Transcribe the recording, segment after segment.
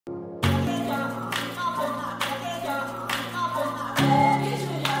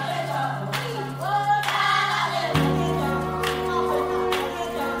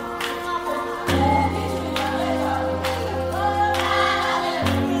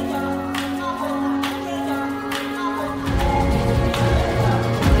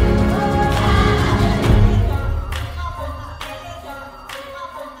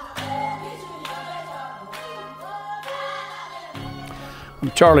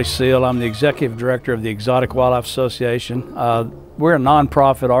Charly Seale. I'm the Executive Director of the Exotic Wildlife Association. We're a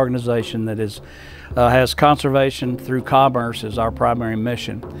nonprofit organization that has conservation through commerce as our primary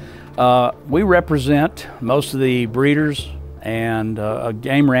mission. We represent most of the breeders and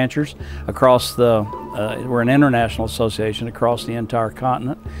game ranchers across we're an international association across the entire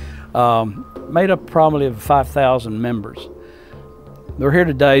continent, made up probably of 5,000 members. We're here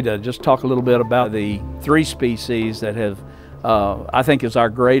today to just talk a little bit about the three species that have, I think, is our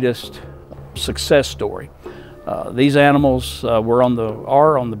greatest success story. These animals are on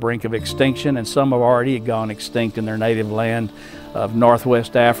the brink of extinction, and some have already gone extinct in their native land of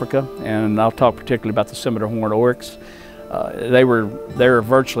Northwest Africa, and I'll talk particularly about the Scimitar-Horned Oryx. There are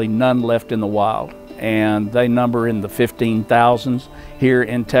virtually none left in the wild, and they number in the 15,000s here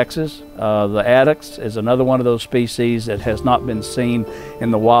in Texas. The Addax is another one of those species that has not been seen in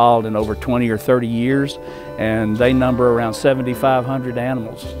the wild in over 20 or 30 years, and they number around 7,500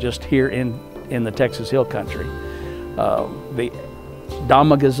 animals just here in the Texas Hill Country. The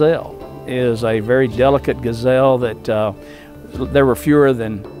Dama Gazelle is a very delicate gazelle that there were fewer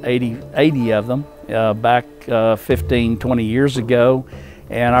than 80 of them back 15, 20 years ago,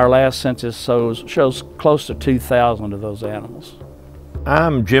 and our last census shows close to 2,000 of those animals.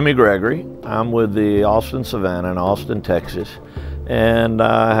 I'm Jimmy Gregory. I'm with the Austin Savannah in Austin, Texas, and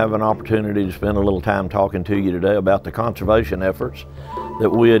I have an opportunity to spend a little time talking to you today about the conservation efforts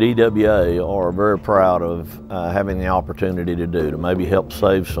that we at EWA are very proud of having the opportunity to do, to maybe help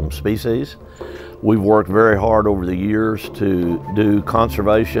save some species. We've worked very hard over the years to do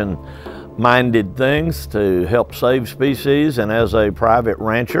conservation-minded things to help save species, and as a private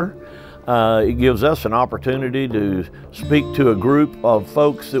rancher, it gives us an opportunity to speak to a group of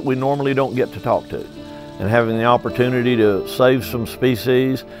folks that we normally don't get to talk to. And having the opportunity to save some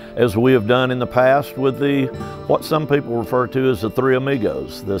species, as we have done in the past with what some people refer to as the three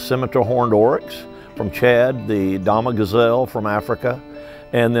amigos, the Scimitar-Horned Oryx from Chad, the Dama Gazelle from Africa,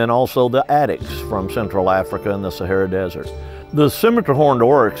 and then also the Addax from Central Africa and the Sahara Desert. The Scimitar-Horned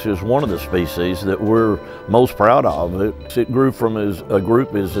Oryx is one of the species that we're most proud of. It grew from a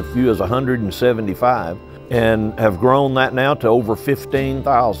group as few as 175 and have grown that now to over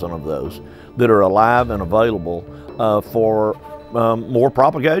 15,000 of those that are alive and available for more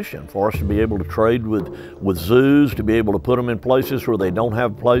propagation, for us to be able to trade with zoos, to be able to put them in places where they don't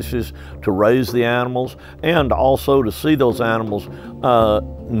have places to raise the animals, and also to see those animals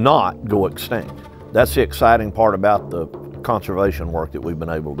not go extinct. That's the exciting part about the conservation work that we've been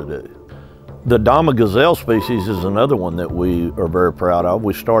able to do. The Dama Gazelle species is another one that we are very proud of.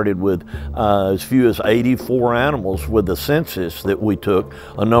 We started with as few as 84 animals with the census that we took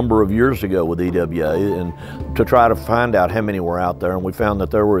a number of years ago with EWA, and to try to find out how many were out there, and we found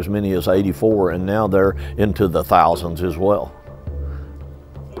that there were as many as 84, and now they're into the thousands as well.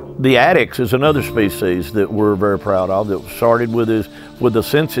 The Addax is another species that we're very proud of, that started with the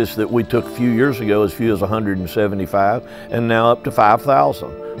census that we took a few years ago as few as 175, and now up to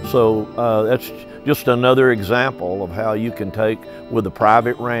 5,000. So that's just another example of how you can take with the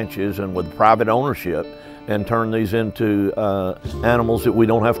private ranches and with private ownership and turn these into animals that we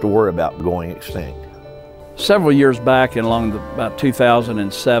don't have to worry about going extinct. Several years back, along about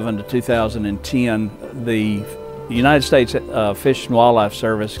 2007 to 2010, the United States Fish and Wildlife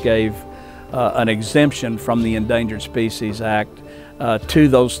Service gave an exemption from the Endangered Species Act to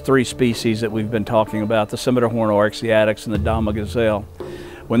those three species that we've been talking about, the Scimitar-Horned Oryx, the Addax, and the Dama Gazelle.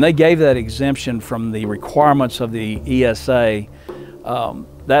 When they gave that exemption from the requirements of the ESA,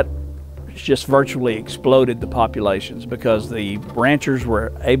 that just virtually exploded the populations, because the ranchers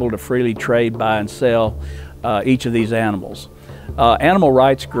were able to freely trade, buy, and sell each of these animals. Animal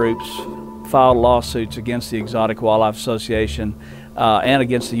rights groups filed lawsuits against the Exotic Wildlife Association and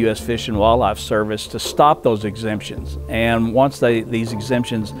against the U.S. Fish and Wildlife Service to stop those exemptions. And once these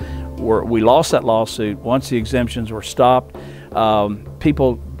exemptions we lost that lawsuit. Once the exemptions were stopped,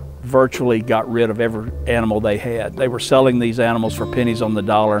 people virtually got rid of every animal they had. They were selling these animals for pennies on the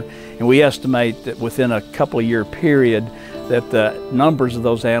dollar, and we estimate that within a couple of year period that the numbers of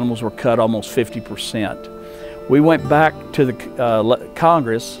those animals were cut almost 50%. We went back to the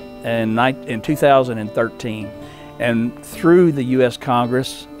Congress in 2013, and through the U.S.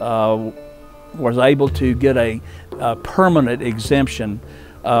 Congress was able to get a permanent exemption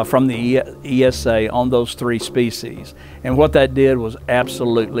from the ESA on those three species. And what that did was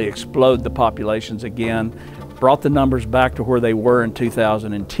absolutely explode the populations again, brought the numbers back to where they were in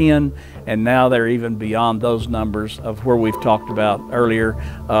 2010, and now they're even beyond those numbers of where we've talked about earlier,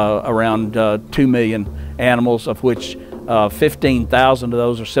 around 2 million animals, of which 15,000 of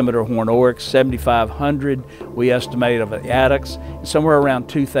those are Scimitar-Horned Oryx, 7,500 we estimate of Addax, and somewhere around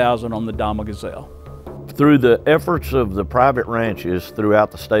 2,000 on the Dama Gazelle. Through the efforts of the private ranches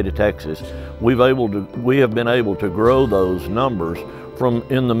throughout the state of Texas, we have been able to grow those numbers from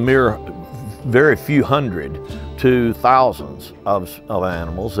in the mere very few hundred to thousands of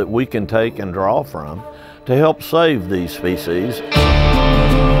animals that we can take and draw from to help save these species.